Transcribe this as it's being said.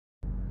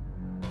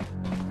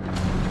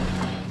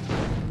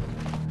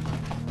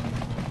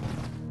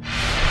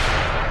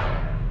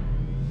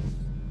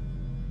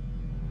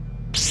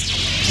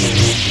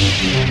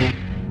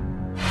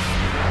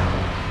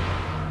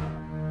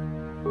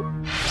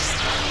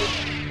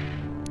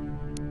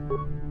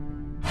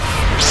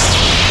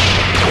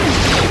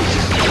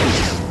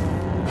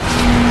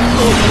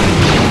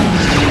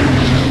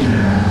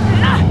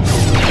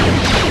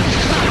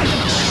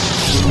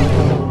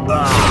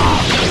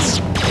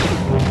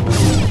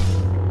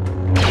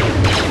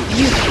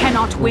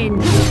not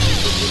win.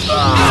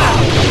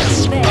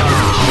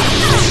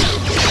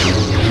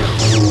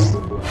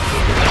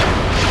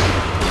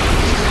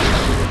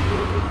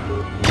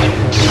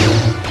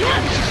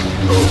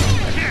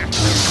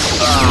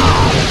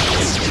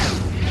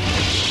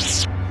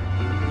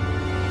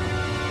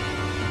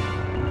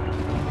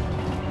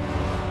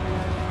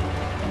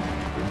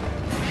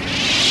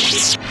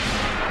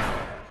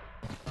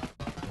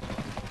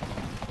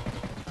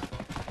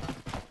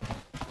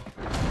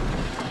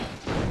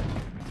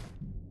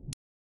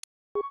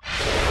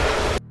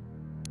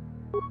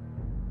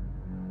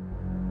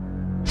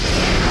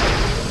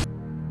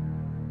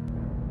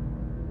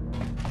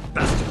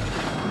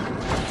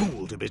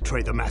 To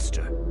betray the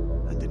Master,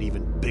 and an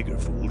even bigger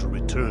fool to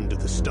return to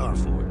the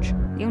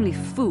Starforge. The only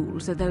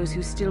fools are those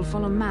who still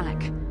follow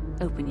Malak.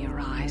 Open your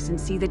eyes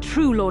and see the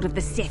true Lord of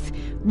the Sith.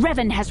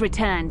 Revan has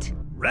returned.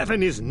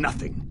 Revan is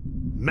nothing.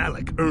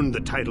 Malak earned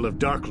the title of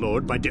Dark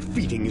Lord by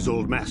defeating his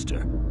old master.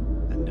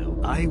 And now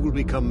I will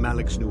become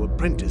Malak's new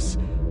apprentice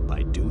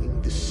by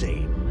doing the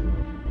same.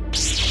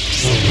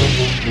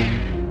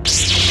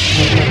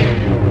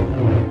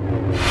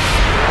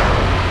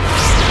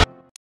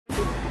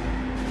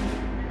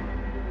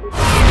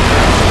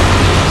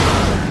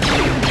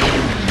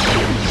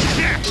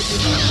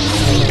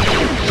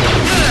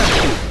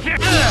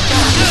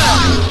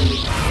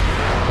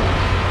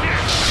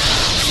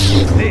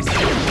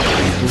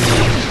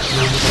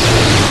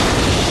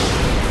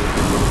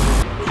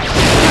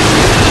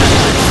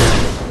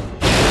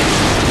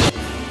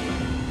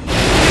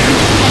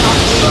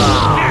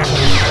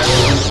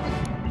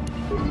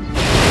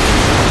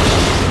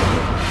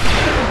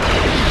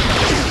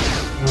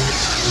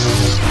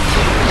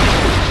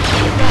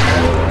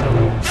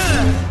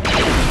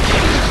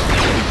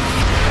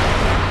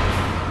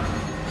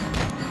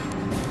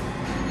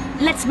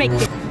 Let's make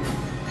this.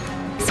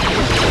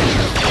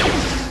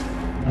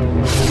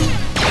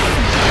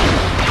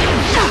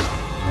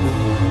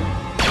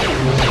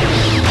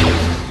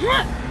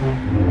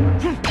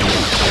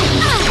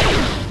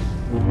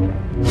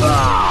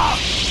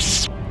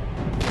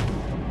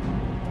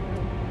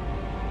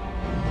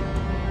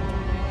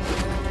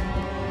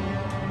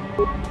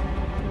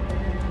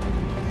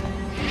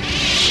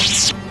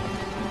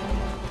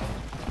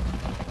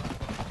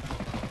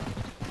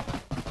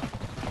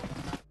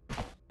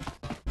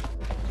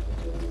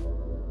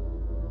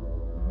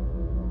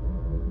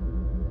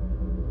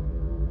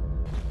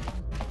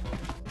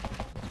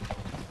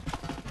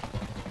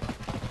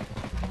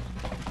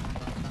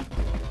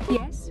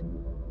 Yes?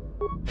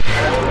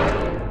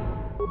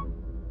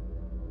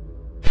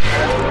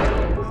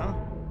 Huh?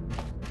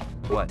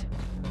 What?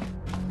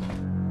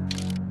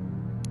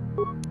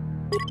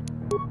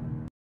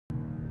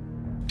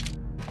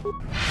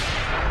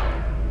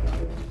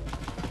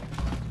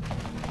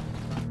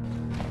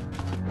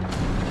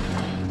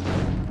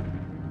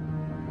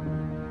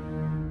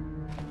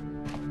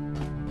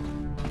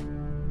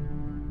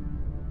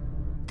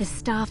 The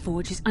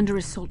Starforge is under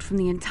assault from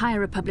the entire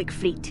Republic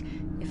fleet.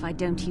 If I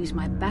don't use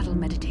my battle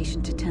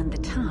meditation to turn the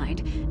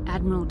tide,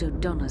 Admiral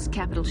Dodonna's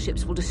capital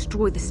ships will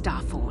destroy the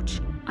Starforge.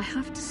 I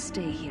have to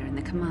stay here in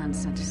the command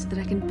center so that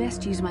I can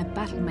best use my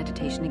battle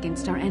meditation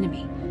against our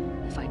enemy.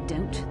 If I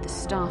don't, the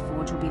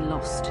Starforge will be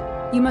lost.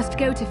 You must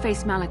go to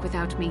face Malak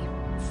without me.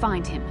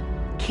 Find him,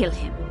 kill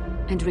him,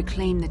 and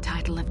reclaim the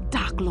title of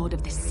Dark Lord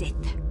of the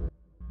Sith.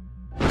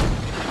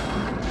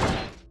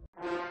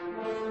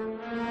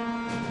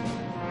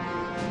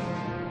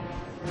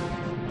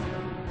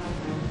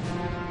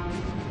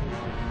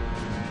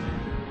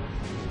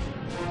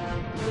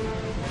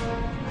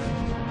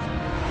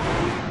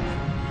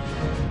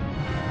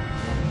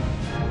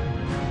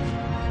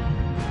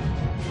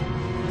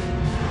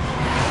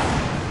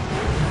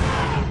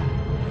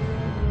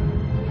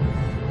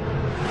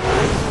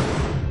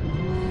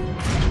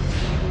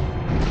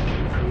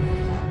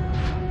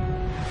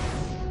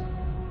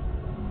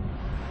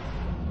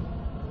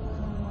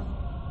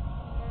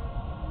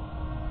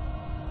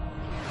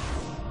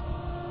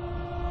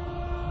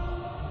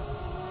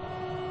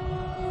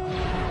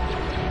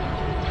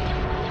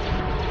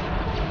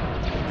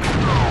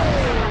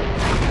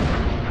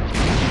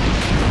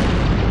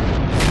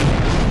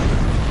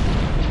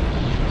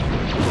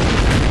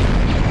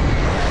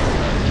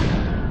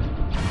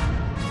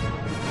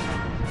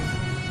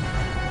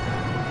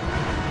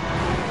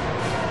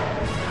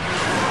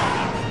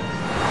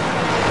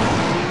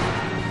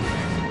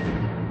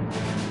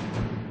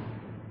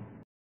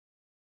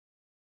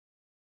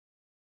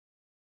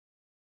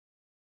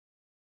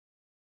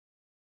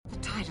 The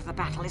tide of the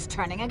battle is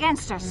turning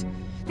against us.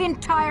 The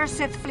entire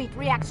Sith fleet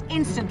reacts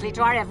instantly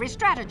to our every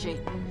strategy.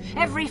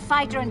 Every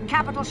fighter and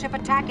capital ship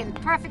attack in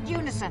perfect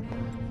unison.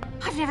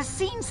 I've never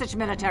seen such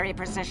military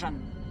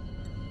precision.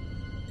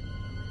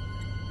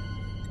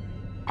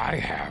 I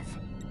have,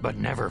 but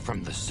never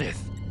from the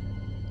Sith.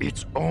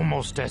 It's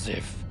almost as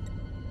if...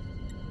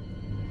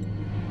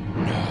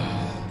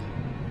 No.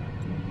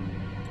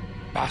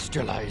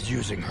 Bastila is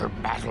using her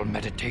battle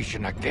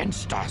meditation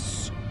against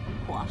us.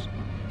 What?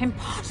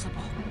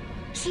 Impossible.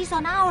 She's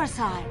on our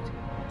side.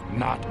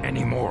 Not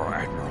anymore,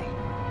 Admiral.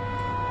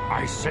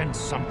 I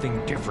sensed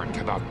something different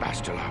about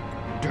Bastila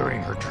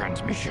during her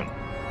transmission,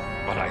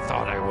 but I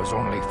thought I was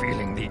only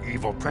feeling the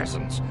evil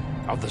presence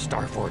of the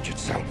Starforge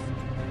itself.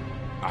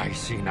 I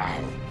see now,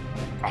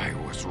 I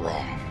was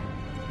wrong.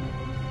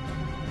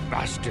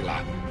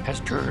 Bastila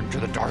has turned to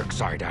the dark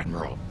side,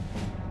 Admiral.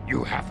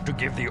 You have to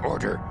give the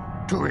order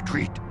to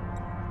retreat.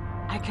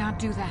 I can't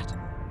do that.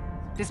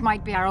 This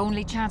might be our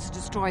only chance to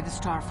destroy the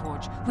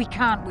Starforge. We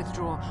can't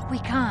withdraw. We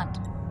can't.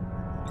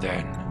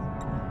 Then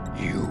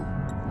you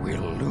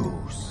will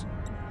lose.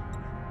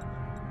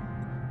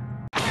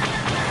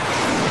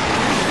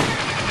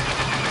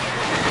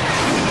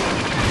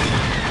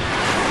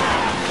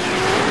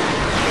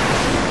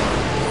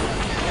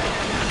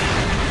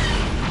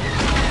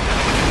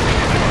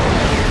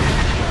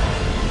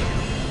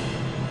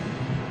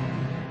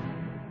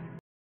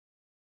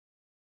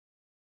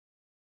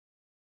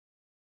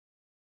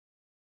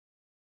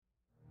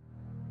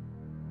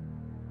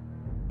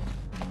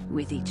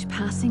 With each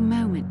passing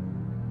moment,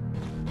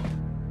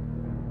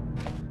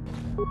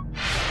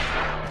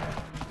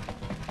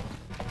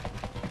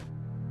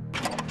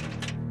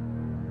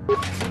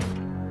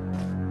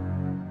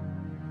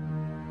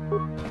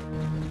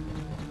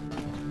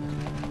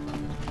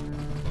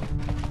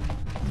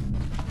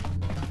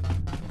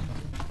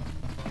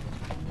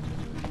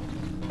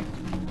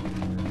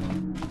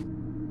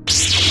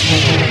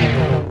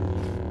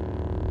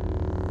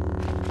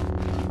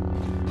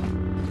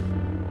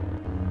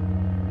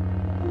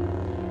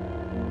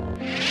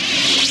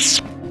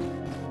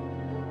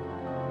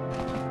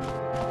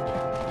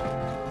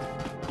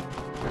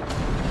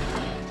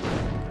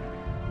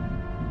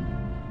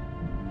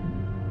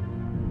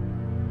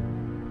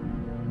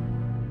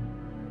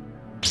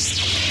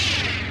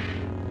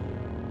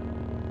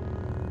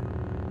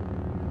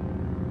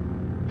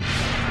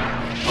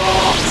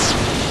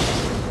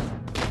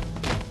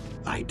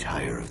 I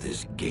tire of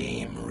this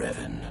game,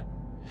 Revan.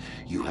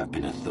 You have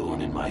been a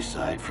thorn in my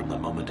side from the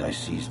moment I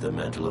seized the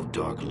mantle of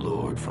Dark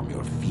Lord from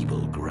your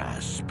feeble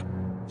grasp.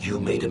 You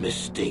made a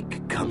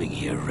mistake coming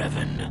here,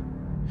 Revan.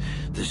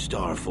 The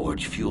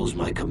Starforge fuels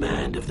my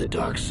command of the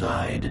dark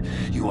side.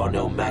 You are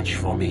no match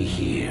for me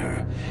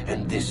here,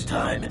 and this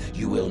time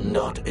you will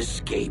not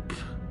escape.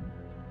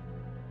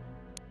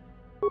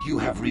 You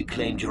have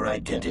reclaimed your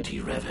identity,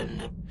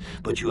 Revan,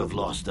 but you have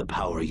lost the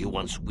power you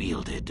once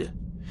wielded.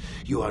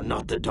 You are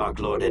not the Dark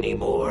Lord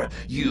anymore.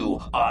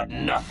 You are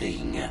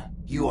nothing.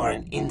 You are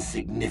an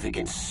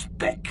insignificant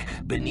speck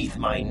beneath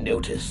my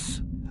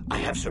notice. I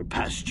have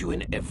surpassed you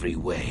in every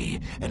way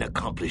and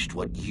accomplished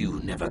what you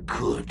never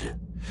could.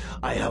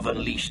 I have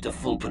unleashed the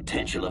full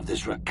potential of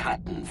this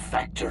Rakatan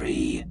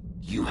factory.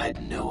 You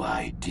had no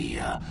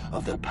idea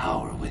of the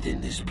power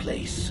within this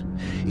place.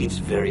 Its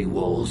very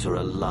walls are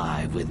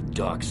alive with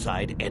dark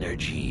side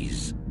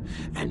energies.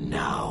 And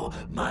now,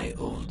 my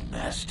old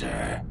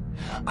master,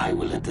 I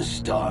will let the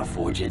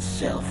Starforge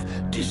itself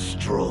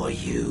destroy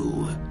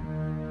you.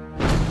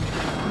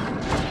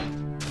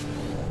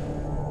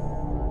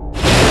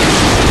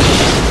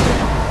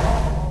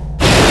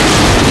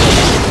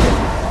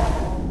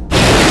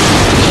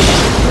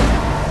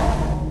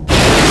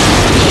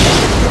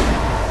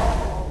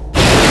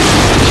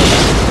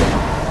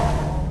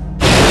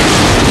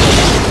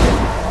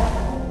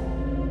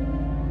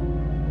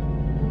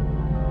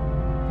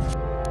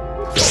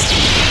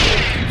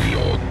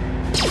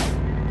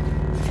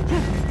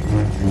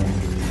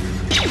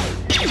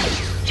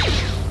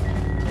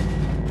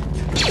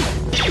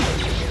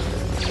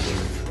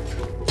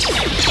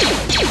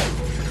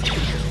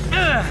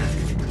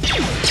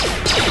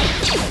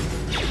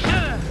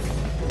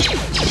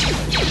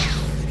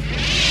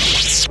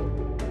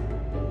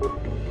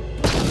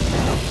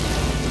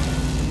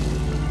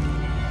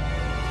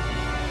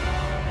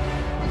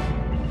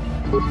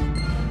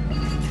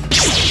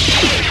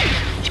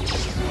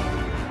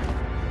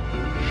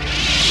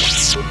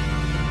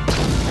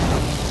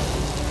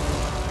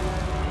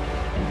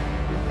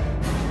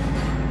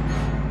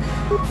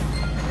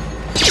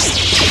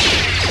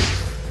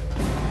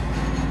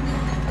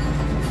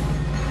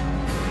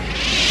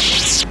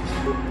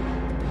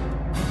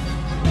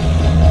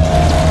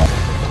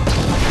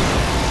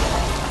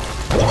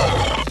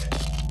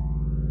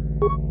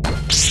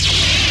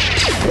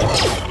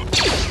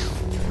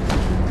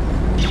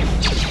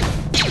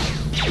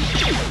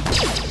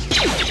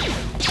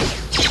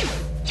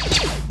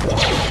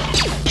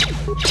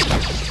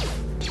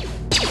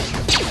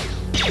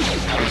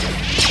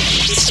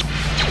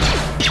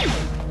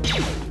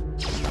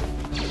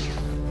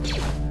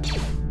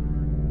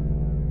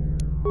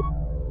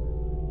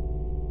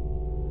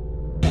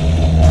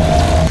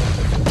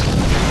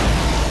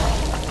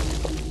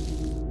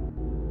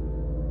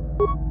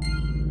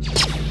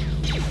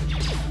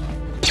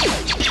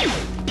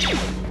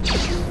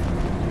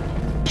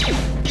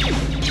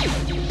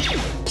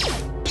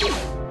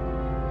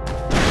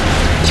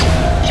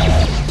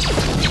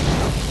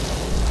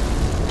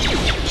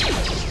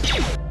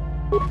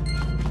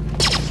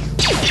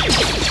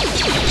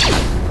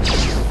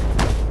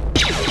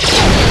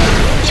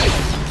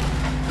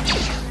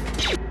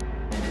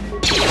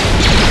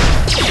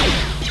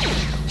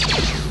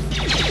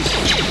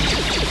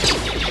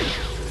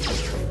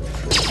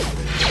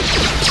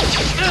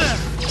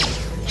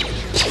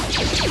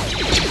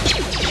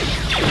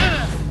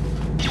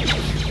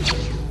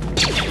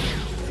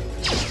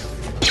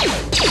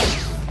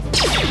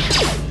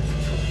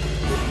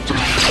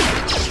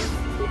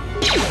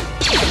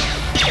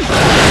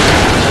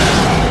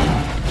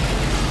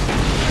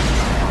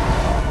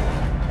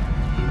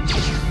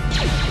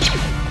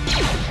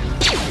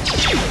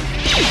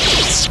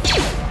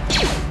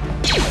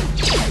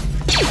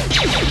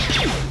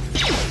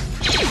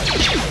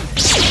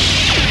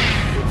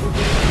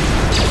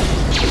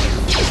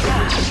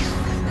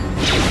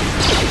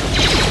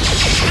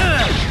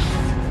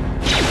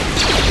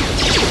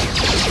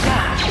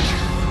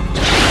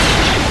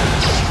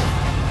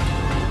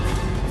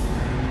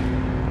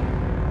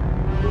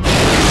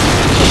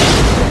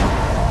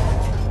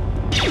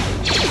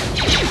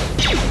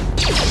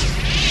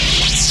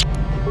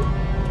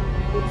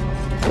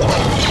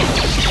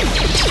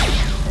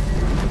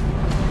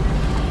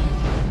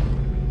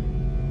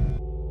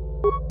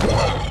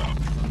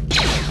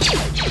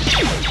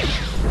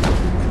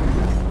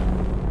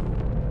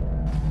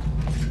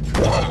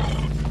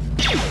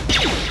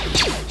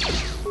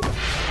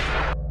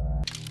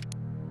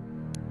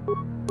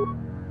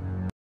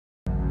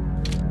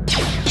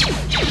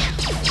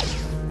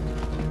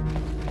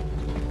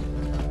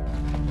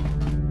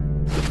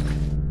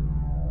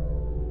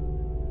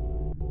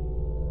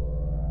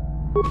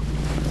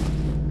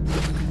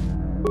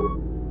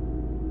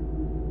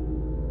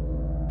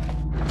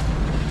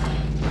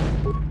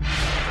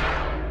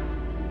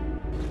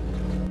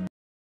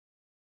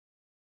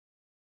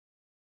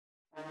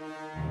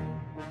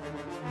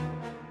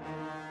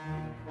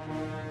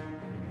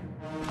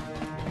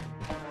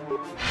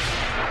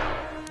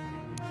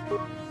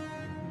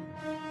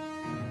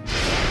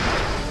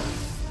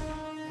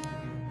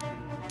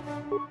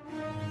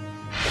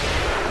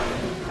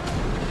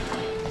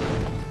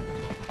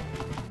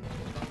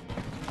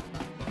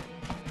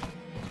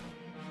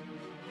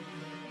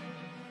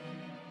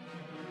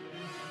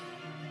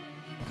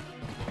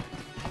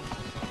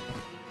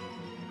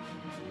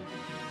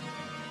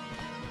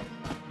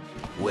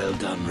 Well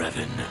done,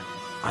 Revan.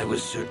 I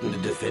was certain the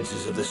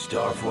defenses of the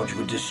Starforge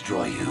would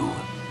destroy you.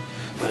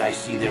 But I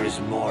see there is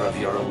more of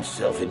your old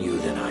self in you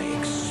than I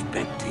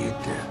expected.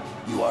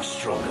 You are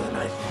stronger than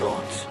I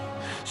thought.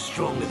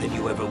 Stronger than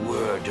you ever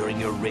were during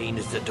your reign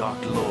as the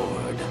Dark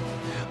Lord.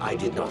 I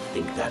did not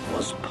think that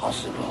was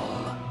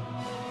possible.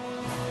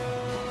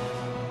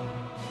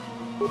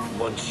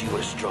 Once you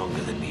were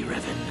stronger than me,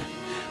 Revan.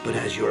 But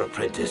as your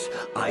apprentice,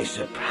 I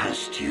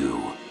surpassed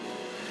you.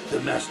 The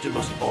master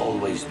must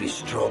always be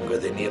stronger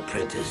than the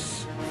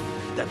apprentice.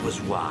 That was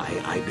why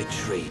I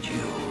betrayed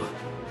you.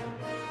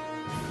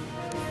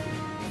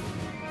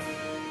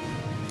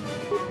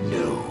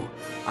 No,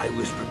 I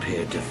was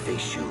prepared to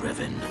face you,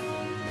 Revan.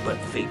 But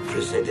fate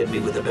presented me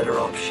with a better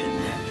option.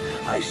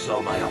 I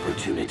saw my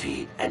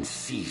opportunity and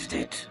seized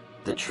it.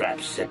 The trap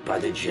set by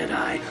the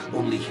Jedi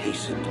only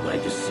hastened my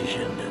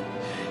decision.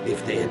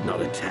 If they had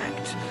not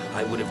attacked,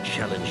 I would have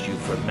challenged you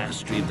for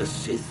mastery of the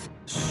Sith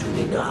soon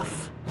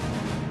enough.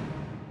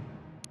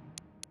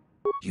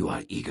 You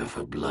are eager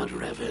for blood,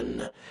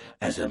 Revan,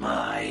 as am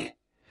I.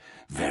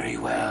 Very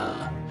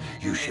well.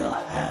 You shall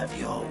have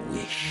your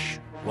wish.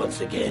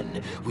 Once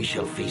again, we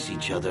shall face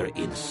each other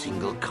in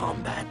single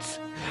combat,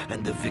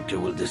 and the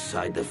victor will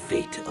decide the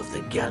fate of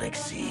the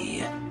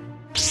galaxy.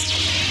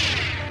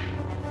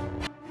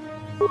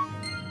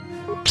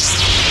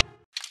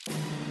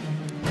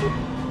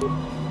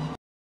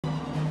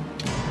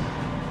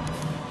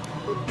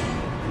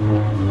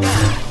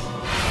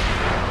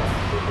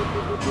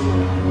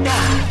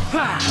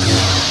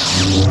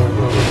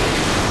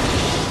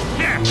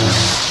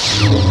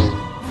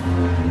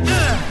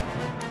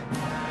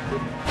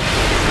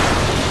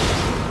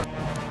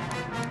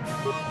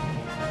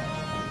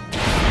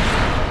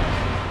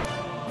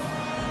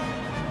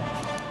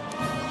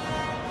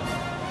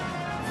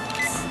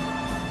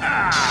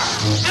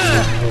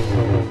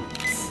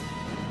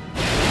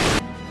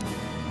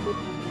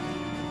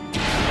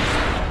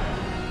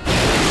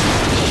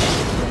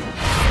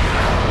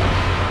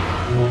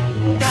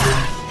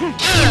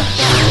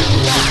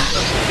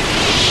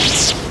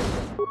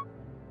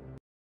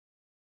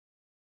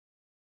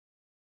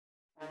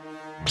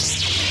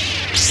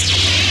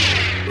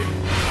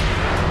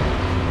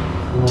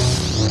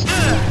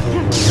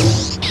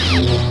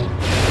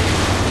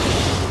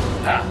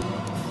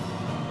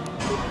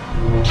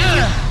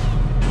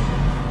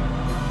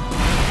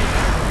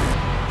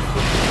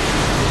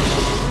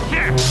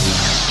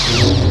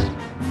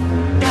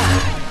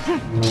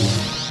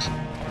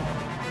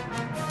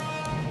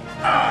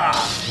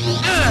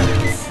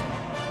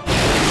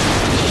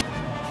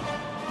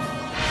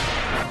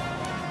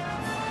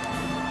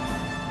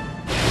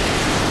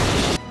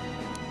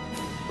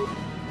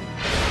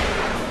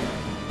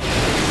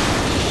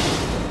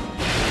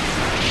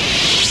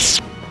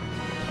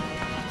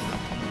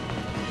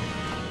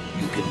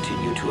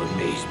 Continue to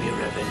amaze me,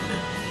 Revan.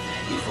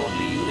 If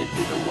only you had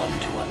been the one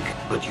to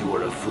but you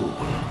were a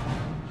fool.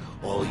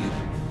 All you...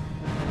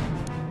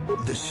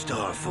 The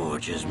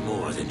Starforge is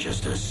more than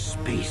just a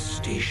space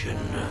station.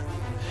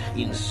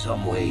 In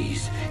some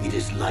ways, it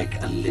is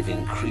like a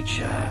living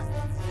creature.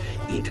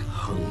 It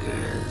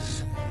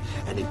hungers,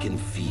 and it can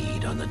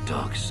feed on the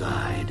dark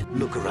side.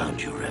 Look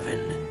around you,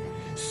 Revan.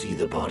 See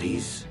the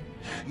bodies?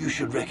 You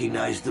should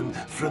recognize them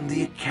from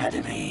the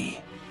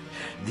Academy.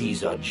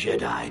 These are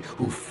Jedi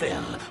who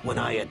fell when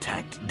I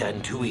attacked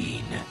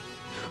Dantooine.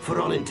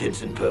 For all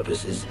intents and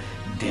purposes,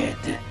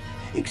 dead,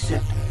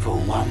 except for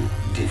one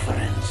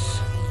difference.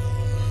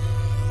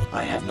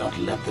 I have not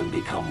let them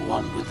become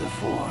one with the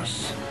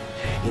Force.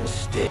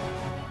 Instead...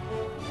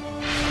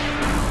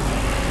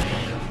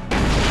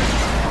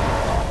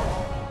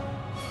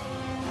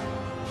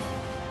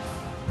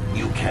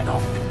 You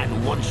cannot,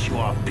 and once you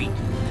are beaten,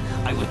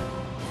 I will...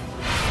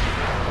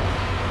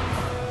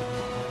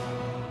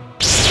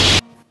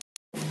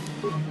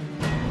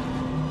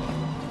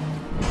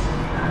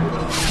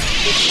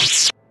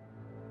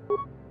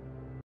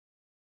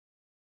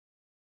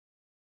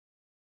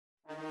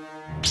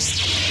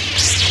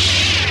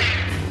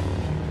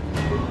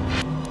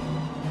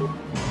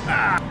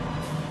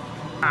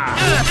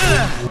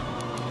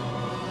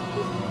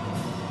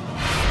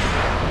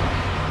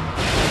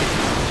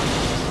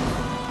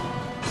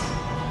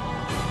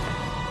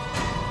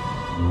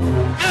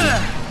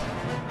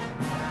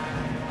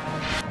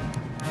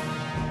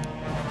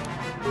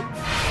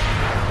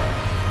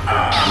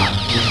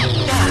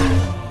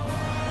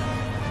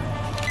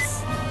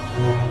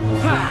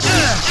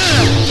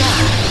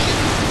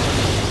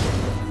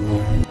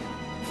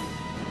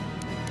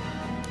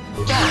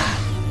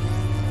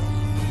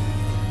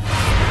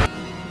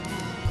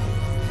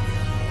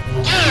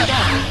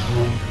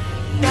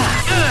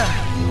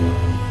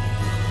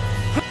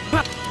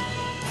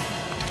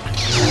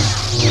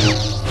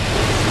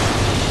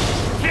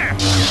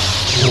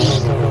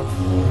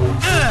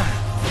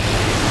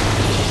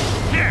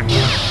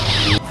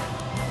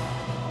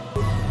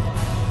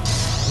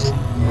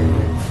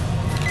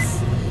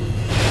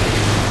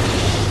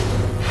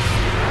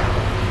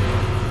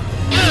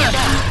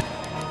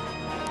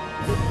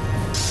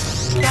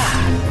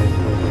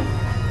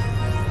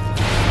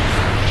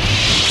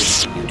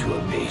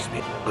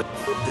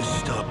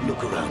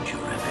 Look around you,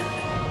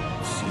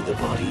 Revan. See the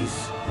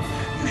bodies?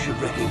 You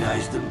should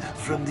recognize them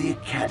from the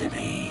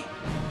Academy.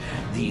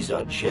 These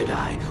are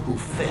Jedi who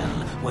fell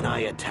when I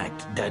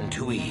attacked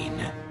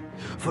Dantooine.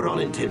 For all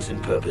intents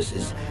and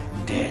purposes,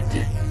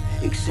 dead.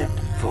 Except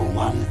for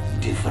one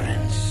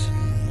difference.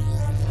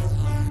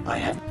 I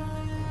have...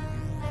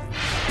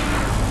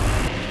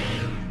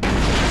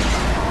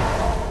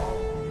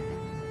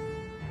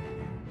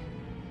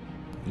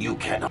 You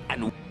cannot...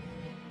 And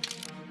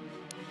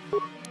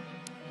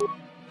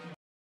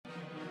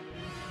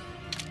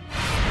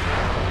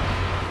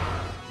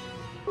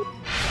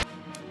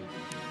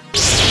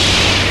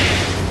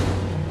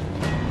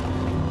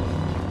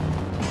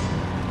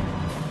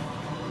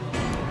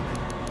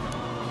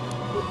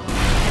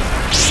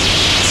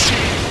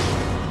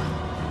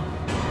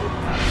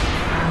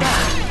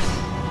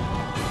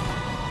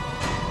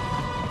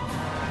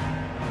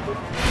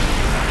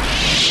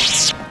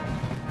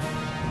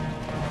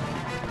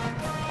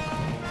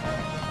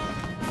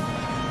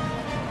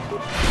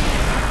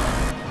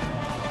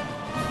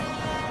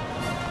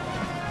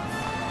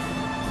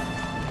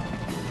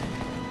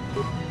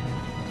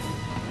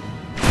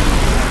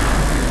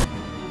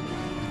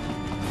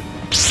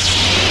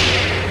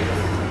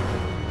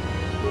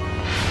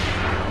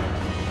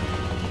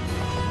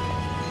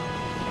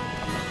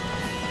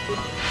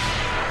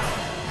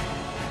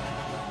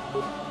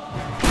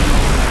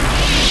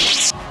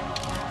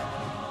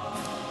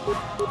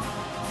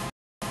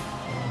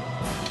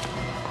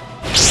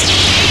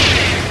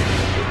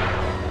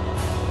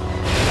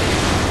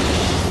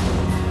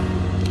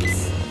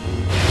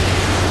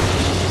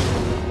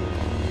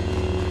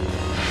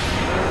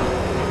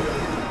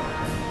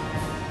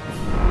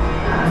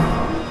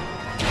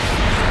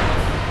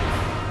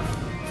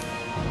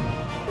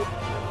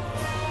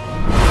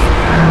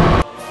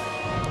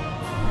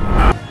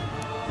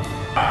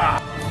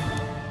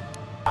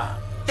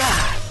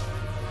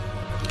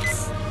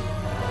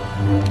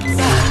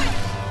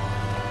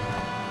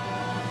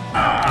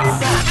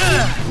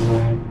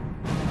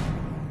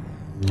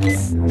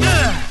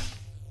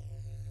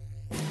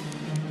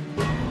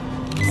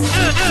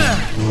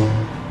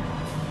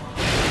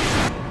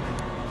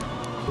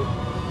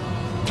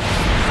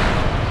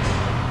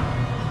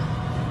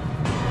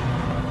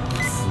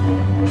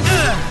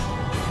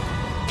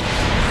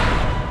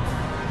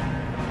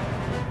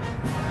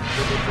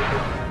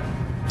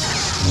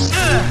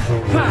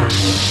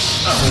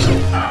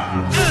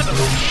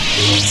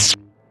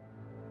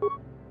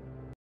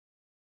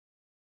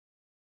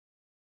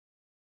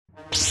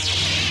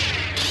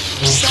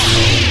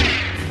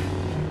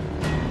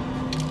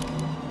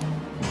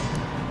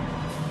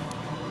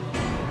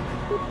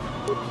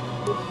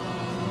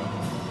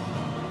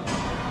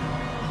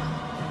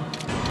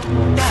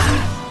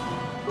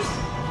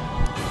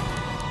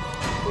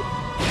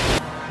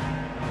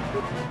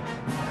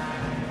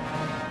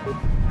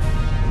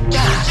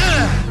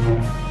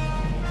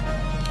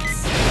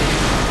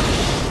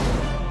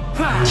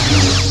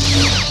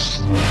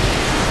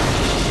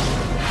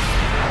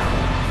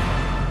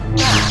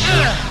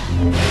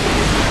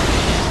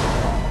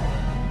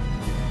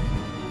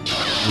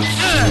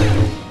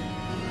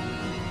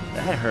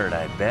That hurt,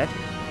 I bet.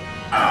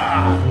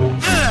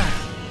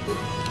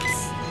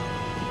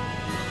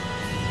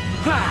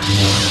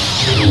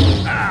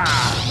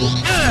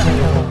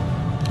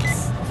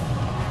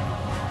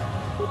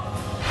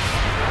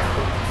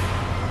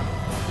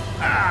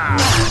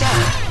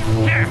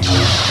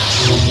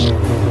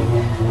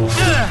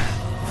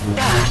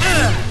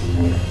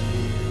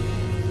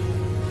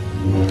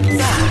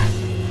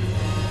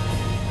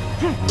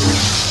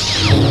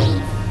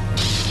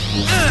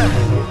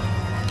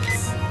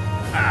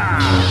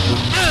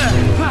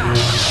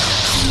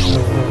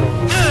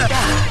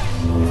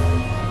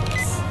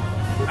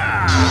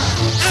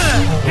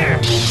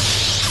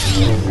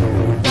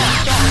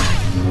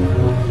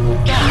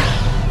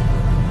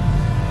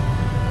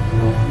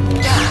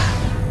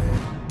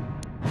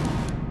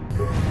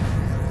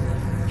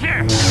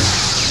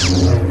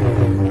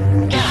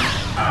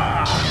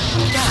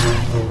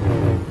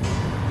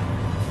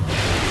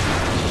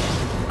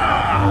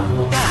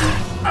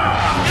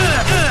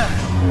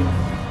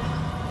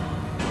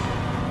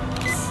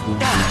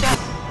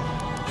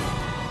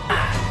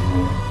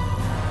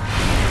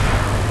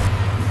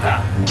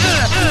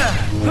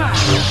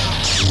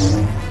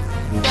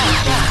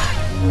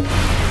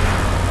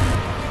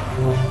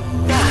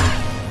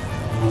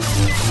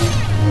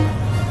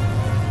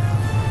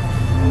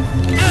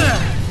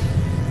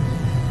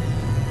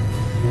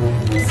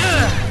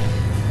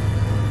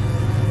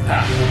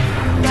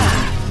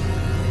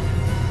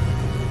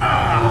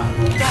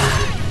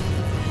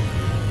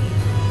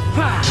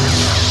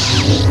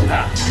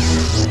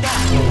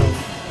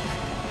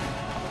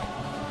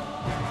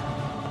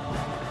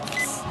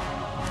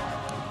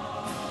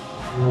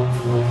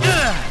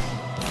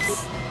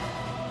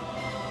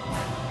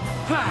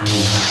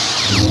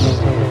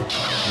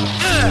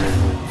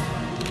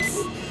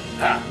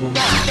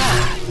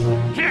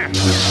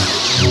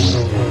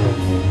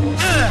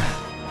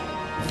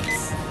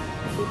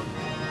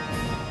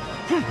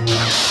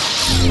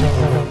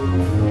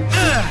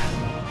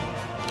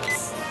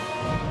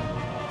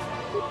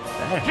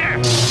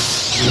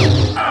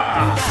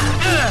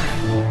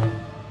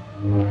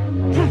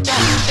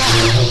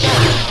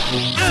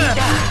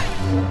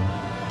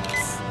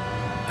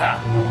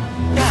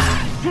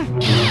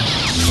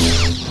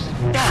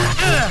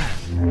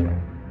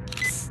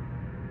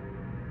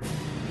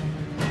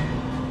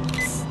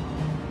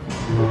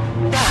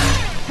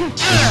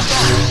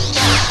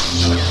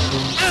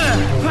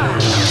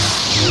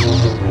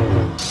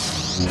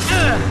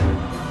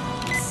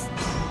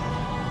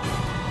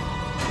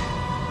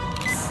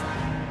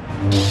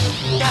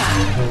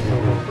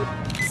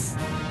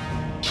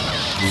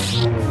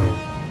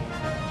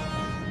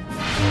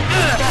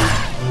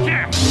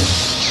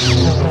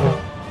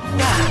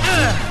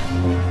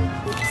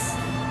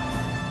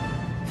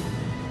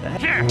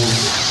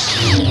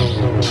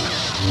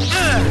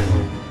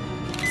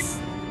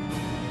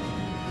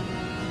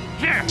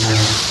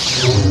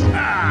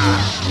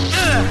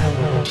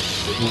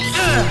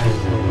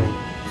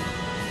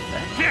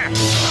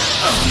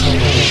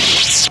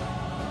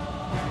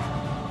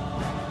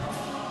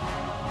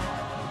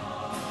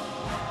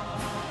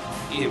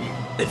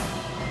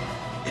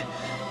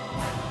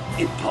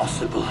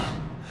 Impossible.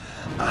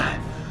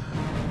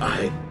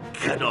 I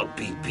cannot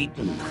be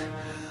beaten.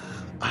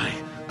 I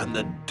am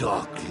the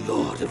Dark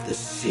Lord of the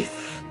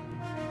Sith.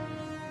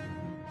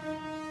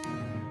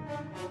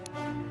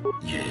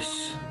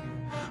 Yes,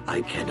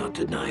 I cannot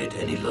deny it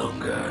any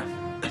longer.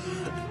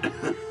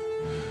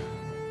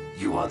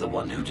 You are the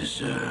one who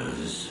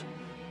deserves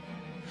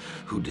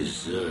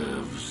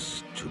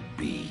to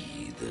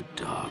be the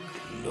Dark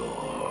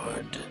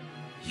Lord.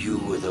 You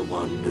were the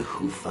one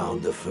who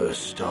found the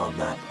first star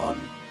map on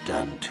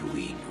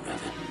Dantooine,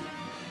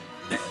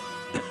 Revan.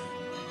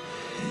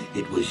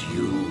 It was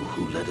you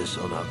who led us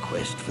on our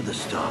quest for the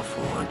Star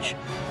Forge.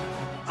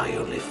 I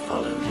only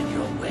followed in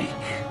your wake.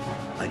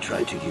 I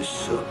tried to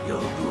usurp your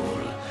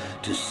rule,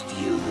 to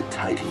steal the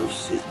title of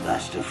Sith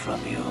Master from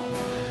you.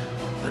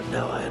 But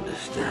now I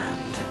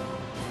understand.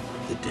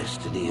 The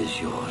destiny is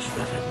yours,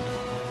 Revan.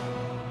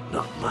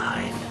 Not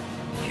mine.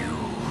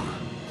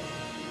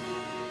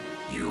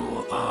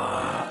 You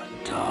are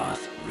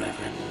Darth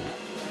Revan,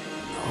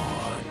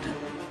 Lord.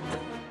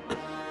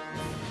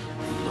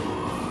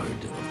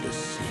 Lord of the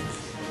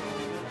Sith.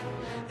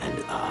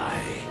 And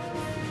I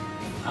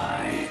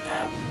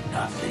am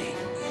nothing.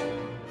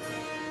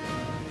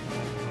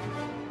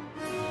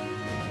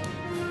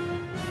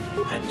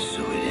 And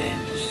so it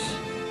ends,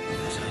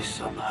 as I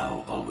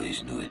somehow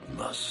always knew it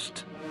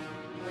must,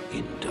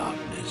 in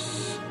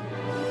darkness.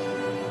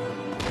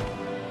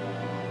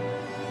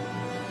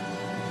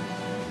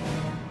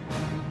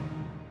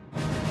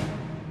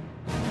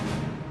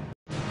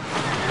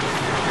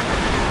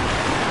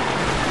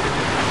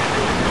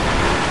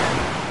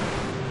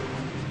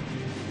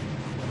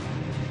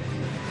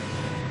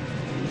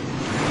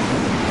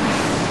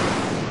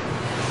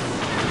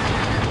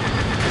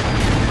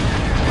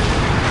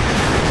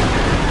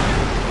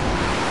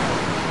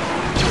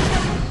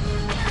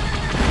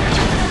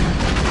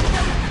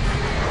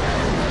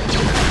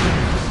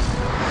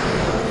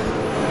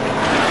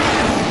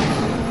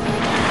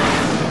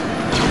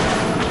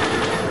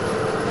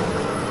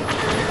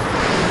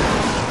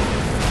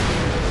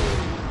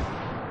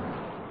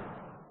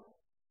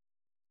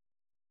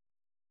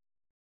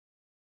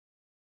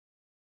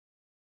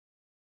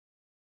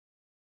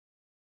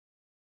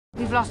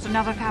 We've lost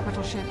another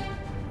capital ship.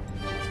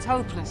 It's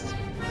hopeless.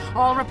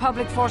 All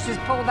Republic forces,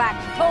 pull back!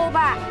 Pull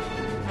back!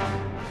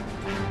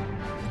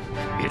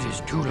 It is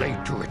too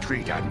late to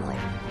retreat, Admiral.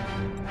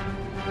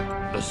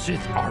 The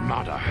Sith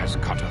Armada has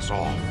cut us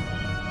off.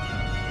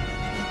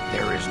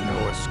 There is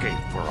no escape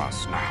for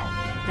us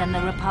now. Then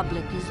the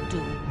Republic is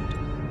doomed.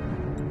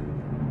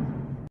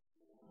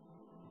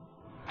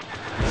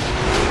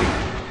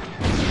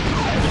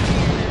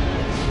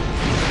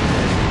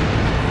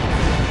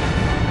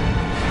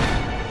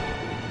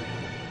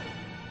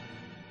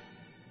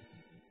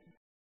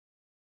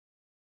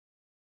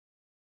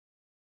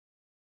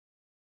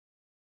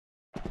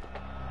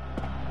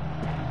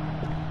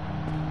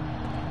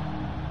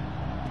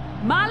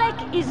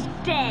 Malak is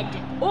dead.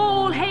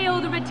 All hail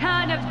the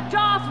return of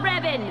Darth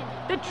Revan,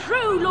 the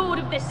true Lord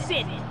of the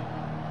Sith.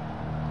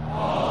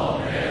 All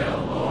hail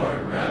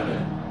Lord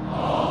Revan.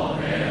 All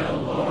hail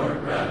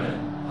Lord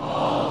Revan.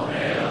 All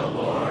hail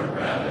Lord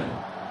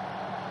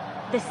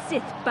Revan. The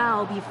Sith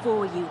bow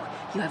before you.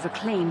 You have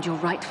reclaimed your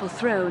rightful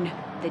throne.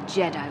 The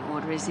Jedi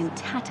Order is in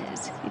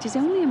tatters. It is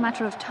only a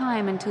matter of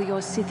time until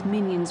your Sith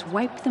minions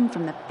wipe them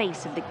from the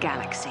face of the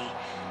galaxy.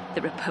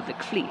 The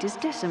Republic fleet is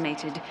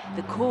decimated.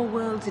 The core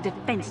worlds are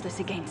defenseless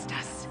against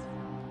us.